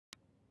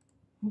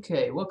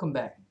Okay, welcome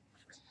back.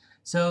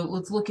 So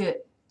let's look at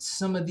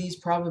some of these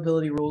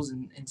probability rules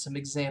and some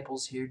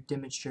examples here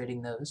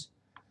demonstrating those.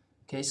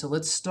 Okay, so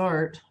let's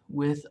start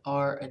with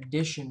our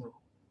addition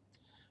rule.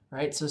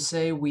 Right, so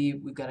say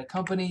we've got a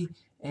company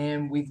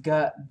and we've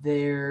got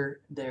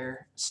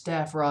their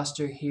staff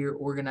roster here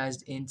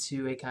organized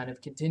into a kind of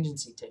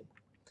contingency table.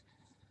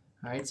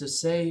 All right, so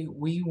say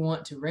we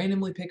want to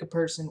randomly pick a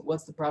person.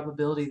 What's the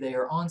probability they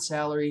are on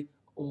salary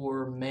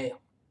or male?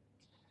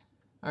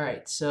 All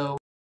right, so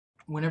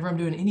whenever I'm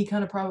doing any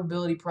kind of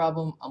probability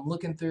problem, I'm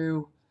looking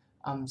through,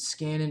 I'm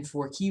scanning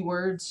for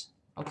keywords.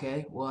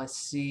 Okay, well I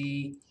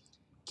see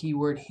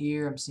keyword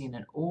here, I'm seeing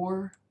an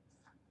or,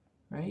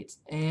 right?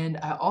 And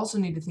I also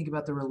need to think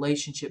about the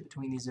relationship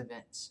between these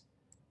events.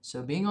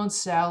 So being on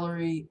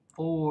salary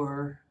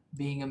or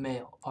being a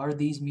male, are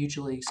these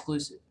mutually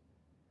exclusive?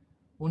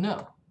 Well,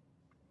 no.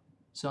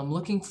 So I'm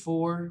looking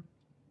for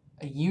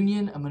a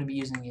union. I'm going to be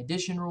using the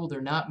addition rule.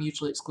 They're not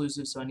mutually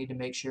exclusive, so I need to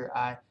make sure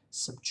I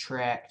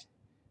subtract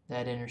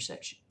that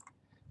intersection.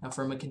 Now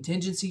from a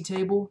contingency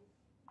table,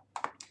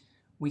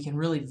 we can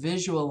really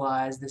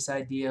visualize this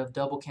idea of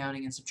double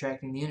counting and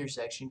subtracting the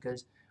intersection,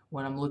 because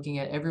when I'm looking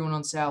at everyone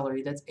on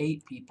salary, that's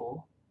 8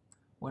 people.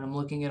 When I'm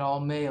looking at all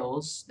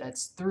males,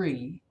 that's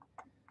 3.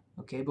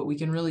 Okay, but we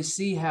can really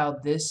see how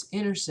this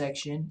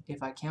intersection,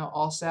 if I count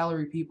all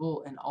salary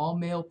people and all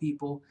male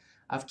people,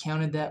 I've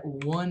counted that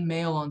one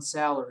male on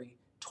salary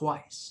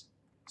twice.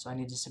 So I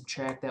need to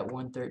subtract that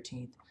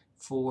 1/13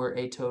 for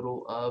a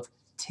total of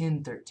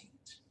 10/13.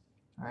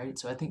 All right,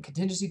 so I think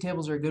contingency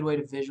tables are a good way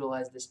to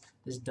visualize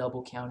this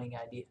double counting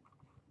idea.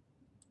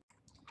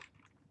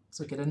 Let's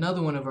look at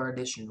another one of our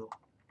addition rule.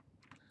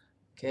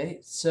 Okay,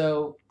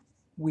 so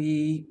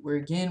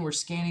we're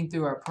scanning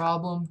through our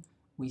problem.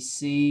 We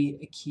see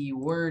a key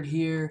word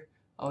here.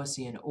 Oh, I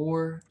see an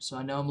or, so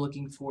I know I'm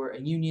looking for a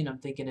union. I'm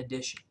thinking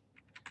addition.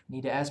 I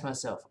need to ask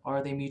myself,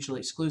 are they mutually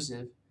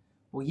exclusive?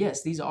 Well,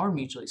 yes, these are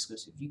mutually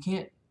exclusive. You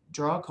can't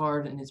draw a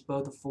card and it's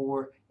both a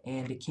 4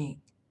 and a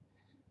king.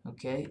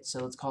 Okay,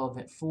 so let's call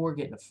event 4,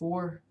 getting a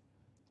 4.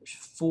 There's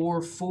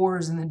 4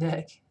 4s in the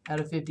deck out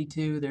of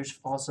 52. There's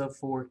also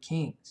 4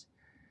 kings.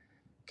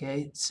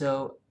 Okay,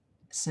 so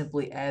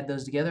simply add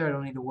those together. I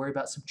don't need to worry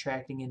about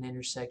subtracting an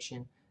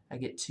intersection. I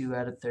get 2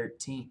 out of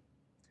 13.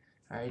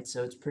 All right,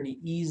 so it's pretty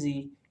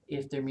easy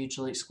if they're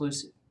mutually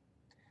exclusive.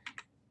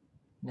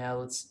 Now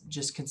let's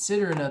just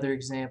consider another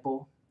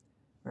example,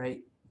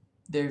 right?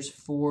 There's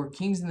 4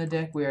 kings in the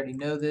deck. We already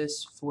know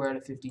this. 4 out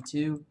of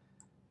 52.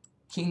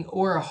 King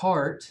or a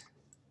heart.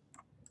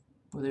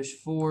 Well, there's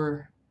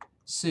 4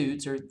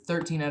 suits, or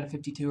 13 out of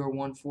 52, or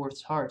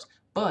 1/4 hearts.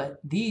 But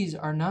these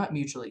are not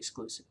mutually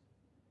exclusive.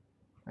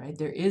 Right?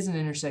 There is an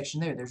intersection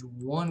there. There's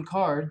one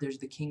card. There's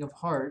the King of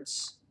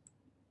Hearts.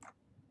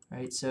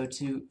 Right? So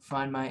to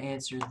find my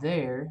answer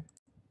there,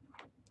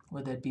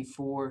 would that be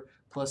 4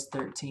 plus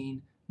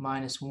 13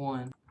 minus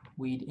 1?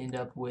 We'd end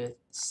up with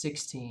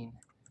 16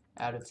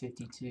 out of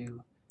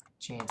 52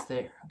 chance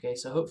there. Okay,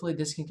 so hopefully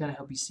this can kind of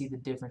help you see the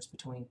difference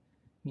between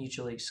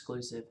mutually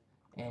exclusive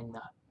and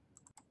not.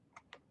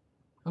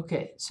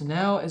 Okay, so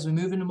now as we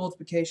move into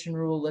multiplication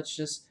rule, let's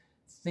just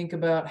think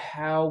about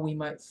how we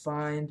might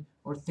find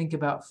or think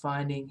about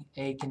finding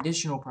a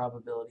conditional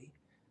probability.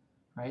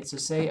 Right, so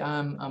say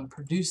I'm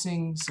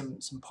producing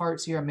some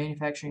parts here, I'm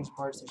manufacturing some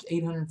parts, there's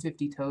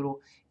 850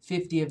 total,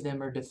 50 of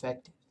them are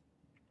defective.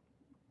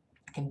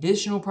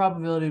 Conditional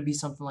probability would be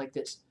something like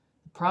this.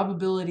 The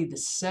probability the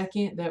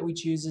second that we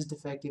choose is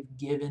defective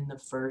given the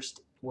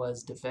first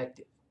was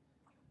defective.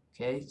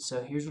 Okay,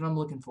 so here's what I'm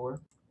looking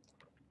for.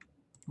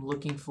 I'm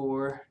looking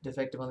for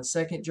defective on the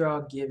second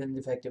draw given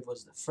defective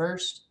was the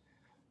first.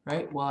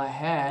 Right, well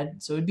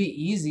so it'd be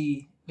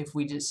easy if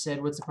we just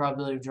said what's the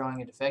probability of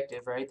drawing a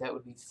defective, right? That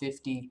would be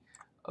 50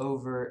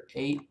 over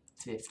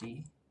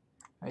 850,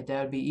 right?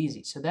 That would be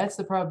easy. So that's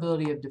the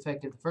probability of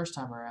defective the first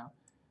time around,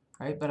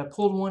 right? But I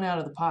pulled one out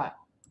of the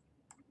pile.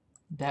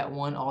 That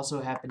one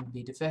also happened to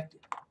be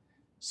defective.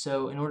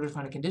 So in order to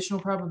find a conditional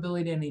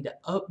probability, I need to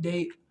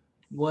update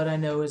what I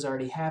know has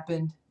already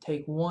happened,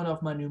 take 1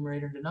 off my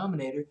numerator and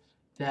denominator.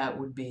 That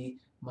would be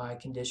my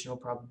conditional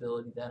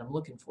probability that I'm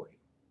looking for here.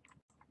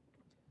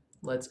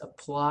 Let's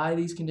apply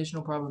these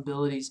conditional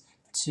probabilities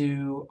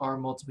to our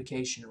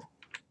multiplication rule.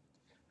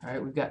 All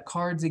right, we've got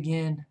cards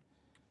again,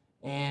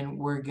 and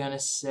we're going to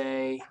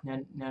say,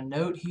 now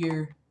note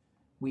here,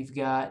 we've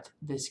got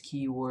this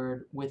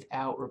keyword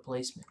without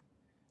replacement.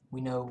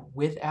 We know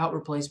without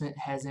replacement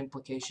has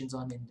implications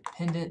on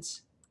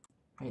independence.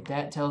 Right,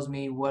 that tells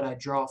me what I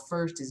draw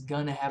first is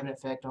going to have an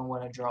effect on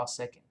what I draw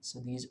second.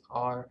 So these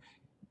are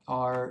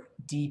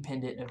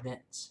dependent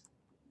events.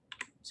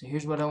 So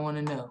here's what I want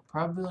to know.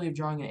 Probability of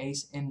drawing an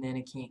ace and then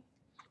a king.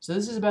 So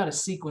this is about a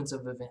sequence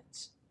of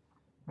events.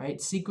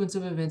 Right? Sequence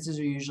of events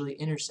are usually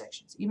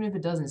intersections, even if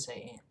it doesn't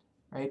say and.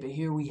 Right? But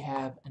here we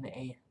have an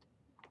and.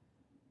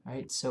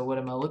 Right? So what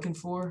am I looking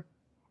for?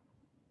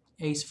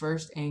 Ace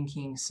first and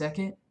king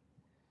second.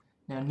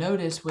 Now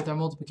notice with our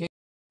multiplication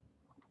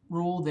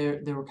rule,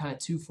 there were kind of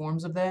 2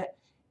 forms of that.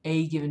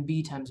 A given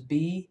B times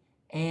B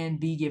and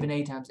B given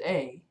A times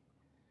A.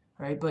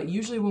 right? But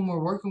usually when we're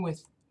working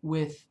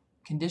with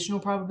conditional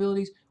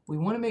probabilities, we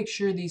want to make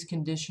sure these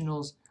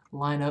conditionals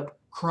line up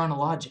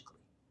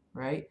chronologically,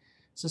 right?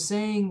 So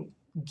saying,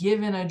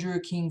 given I drew a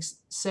king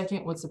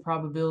second, what's the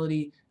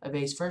probability of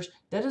ace first?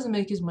 That doesn't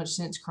make as much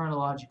sense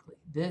chronologically.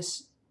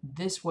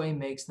 This way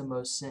makes the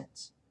most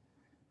sense,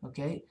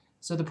 okay?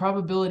 So the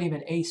probability of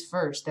an ace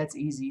first, that's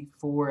easy,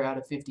 4 out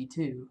of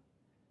 52.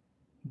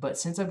 But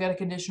since I've got a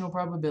conditional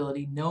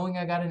probability, knowing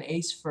I got an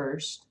ace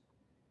first,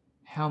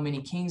 how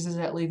many kings does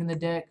that leave in the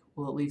deck?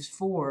 Well, it leaves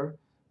 4,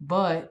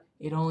 but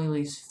it only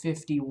leaves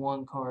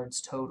 51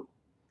 cards total.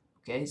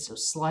 Okay, so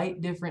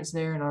slight difference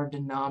there in our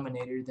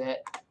denominator that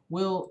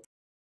will,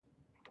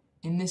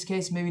 in this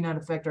case, maybe not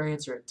affect our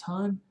answer a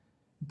ton,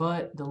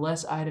 but the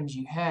less items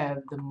you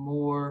have, the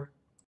more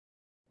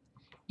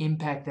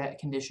impact that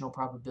conditional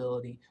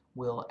probability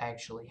will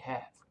actually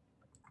have.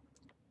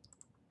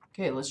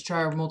 Okay, let's try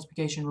our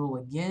multiplication rule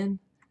again,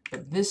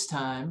 but this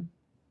time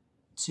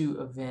to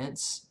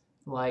events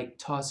like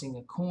tossing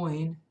a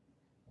coin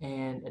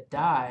and a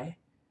die,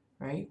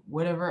 right?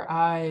 Whatever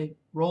I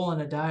roll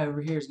on a die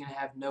over here is going to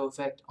have no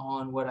effect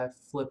on what I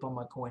flip on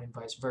my coin and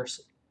vice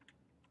versa,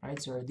 right?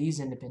 So are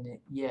these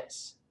independent?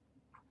 Yes.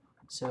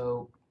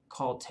 So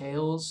call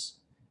tails,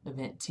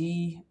 event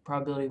T,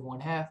 probability of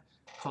 1/2.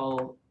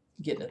 Call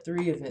getting a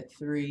 3, event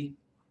 3,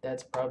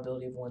 that's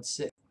probability of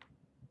 1/6.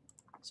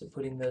 So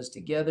putting those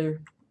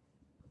together,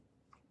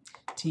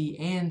 T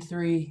and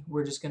 3,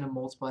 we're just going to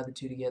multiply the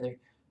two together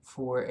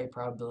for a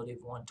probability of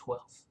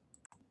 1/12.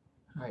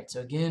 Alright,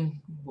 so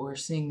again, we're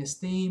seeing this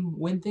theme.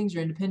 When things are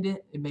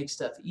independent, it makes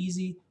stuff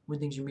easy. When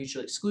things are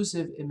mutually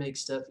exclusive, it makes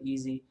stuff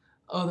easy.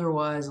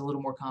 Otherwise, a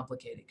little more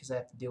complicated because I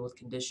have to deal with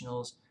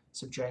conditionals,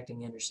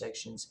 subtracting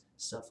intersections,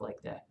 stuff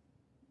like that.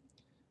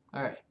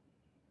 Alright,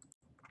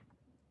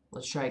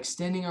 let's try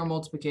extending our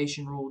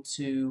multiplication rule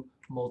to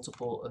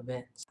multiple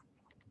events.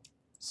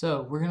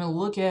 So we're going to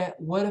look at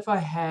what if I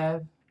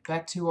have,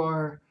 back to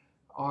our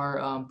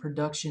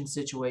production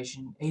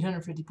situation,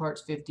 850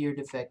 parts, 50 are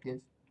defective.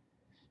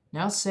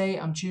 Now say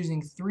I'm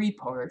choosing 3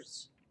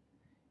 parts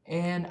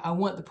and I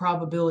want the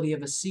probability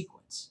of a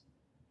sequence.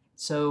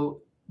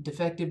 So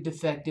defective,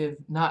 defective,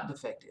 not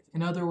defective.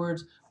 In other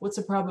words, what's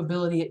the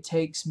probability it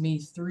takes me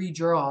 3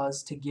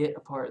 draws to get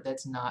a part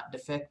that's not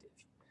defective?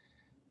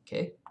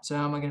 Okay, so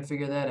how am I going to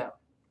figure that out?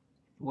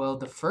 Well,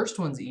 the first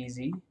one's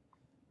easy,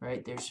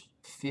 right? There's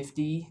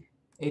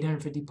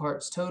 850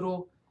 parts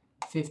total,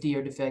 50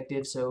 are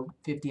defective, so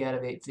 50 out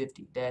of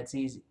 850. That's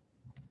easy.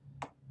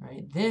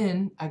 Right,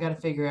 then I got to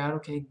figure out,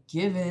 okay,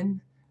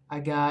 given I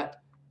got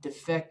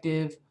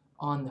defective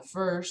on the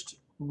first,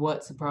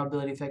 what's the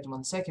probability effective on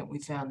the second? We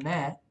found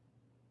that.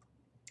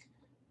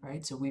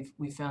 Right, so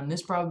we found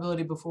this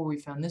probability before, we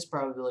found this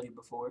probability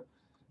before.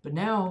 But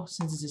now,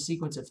 since it's a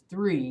sequence of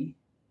 3,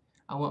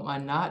 I want my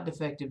not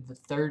defective the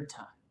third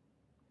time.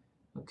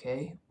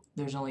 Okay,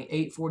 there's only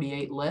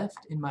 848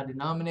 left in my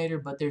denominator,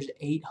 but there's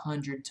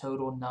 800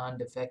 total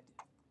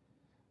non-defective.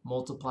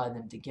 Multiply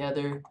them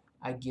together,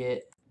 I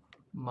get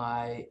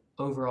my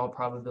overall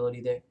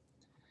probability there.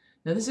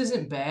 Now this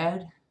isn't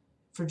bad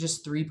for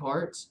just 3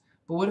 parts,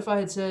 but what if I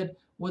had said,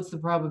 what's the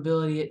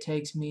probability it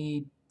takes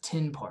me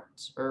 10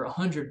 parts or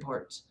 100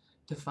 parts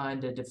to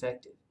find a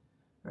defective,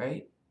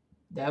 right?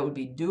 That would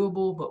be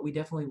doable, but we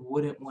definitely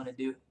wouldn't want to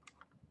do it.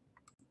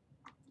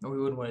 Or we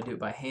wouldn't want to do it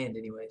by hand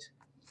anyways.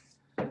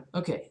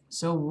 Okay,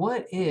 so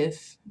what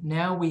if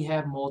now we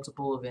have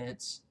multiple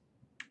events,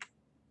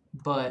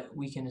 but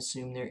we can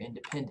assume they're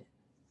independent?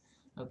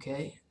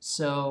 Okay,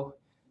 so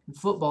in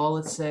football,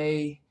 let's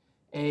say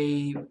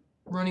a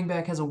running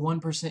back has a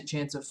 1%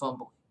 chance of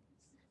fumbling,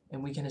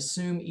 and we can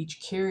assume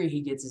each carry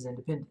he gets is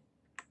independent.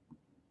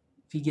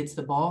 If he gets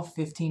the ball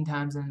 15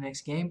 times in the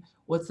next game,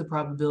 what's the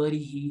probability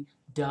he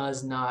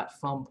does not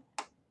fumble?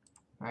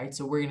 Right,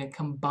 so we're going to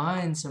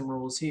combine some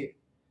rules here,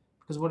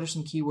 because what are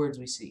some keywords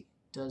we see?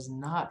 Does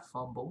not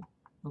fumble,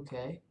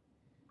 okay.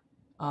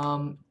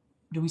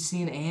 Do we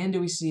see an and? Do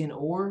we see an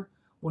or?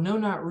 Well, no,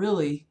 not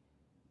really.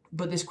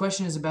 But this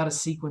question is about a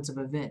sequence of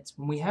events.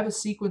 When we have a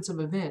sequence of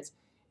events,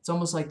 it's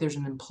almost like there's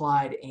an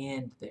implied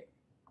and there.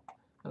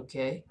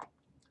 Okay?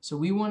 So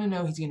we want to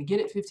know he's going to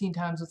get it 15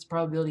 times. What's the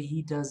probability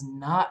he does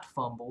not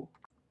fumble?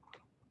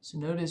 So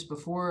notice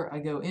before I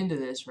go into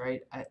this,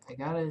 right, I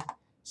got to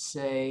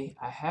say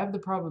I have the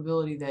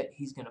probability that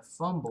he's going to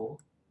fumble.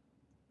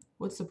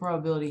 What's the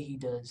probability he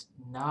does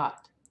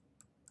not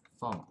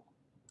fumble?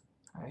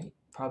 All right?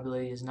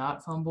 Probability does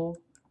not fumble.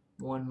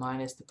 1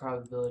 minus the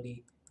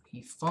probability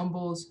he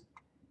fumbles.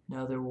 In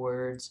other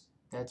words,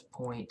 that's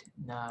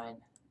 0.99.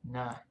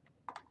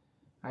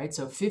 Alright,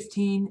 so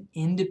 15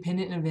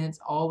 independent events,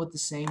 all with the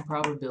same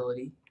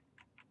probability.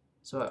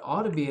 So I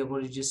ought to be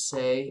able to just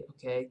say,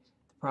 okay,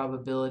 the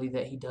probability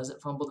that he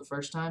doesn't fumble the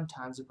first time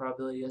times the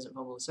probability he doesn't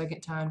fumble the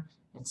second time,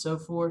 and so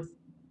forth.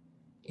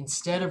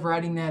 Instead of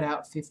writing that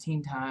out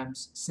 15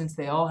 times, since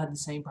they all had the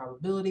same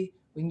probability,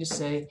 we can just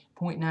say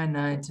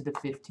 0.99 to the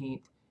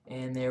 15th,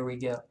 and there we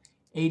go.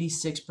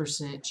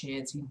 86%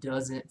 chance he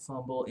doesn't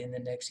fumble in the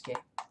next game.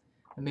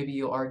 And maybe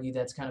you'll argue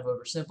that's kind of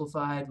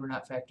oversimplified. We're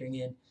not factoring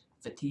in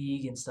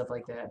fatigue and stuff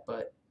like that,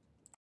 but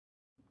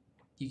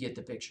you get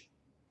the picture.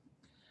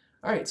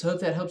 Alright, so I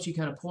hope that helps you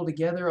kind of pull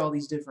together all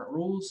these different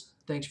rules.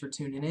 Thanks for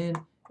tuning in,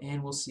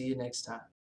 and we'll see you next time.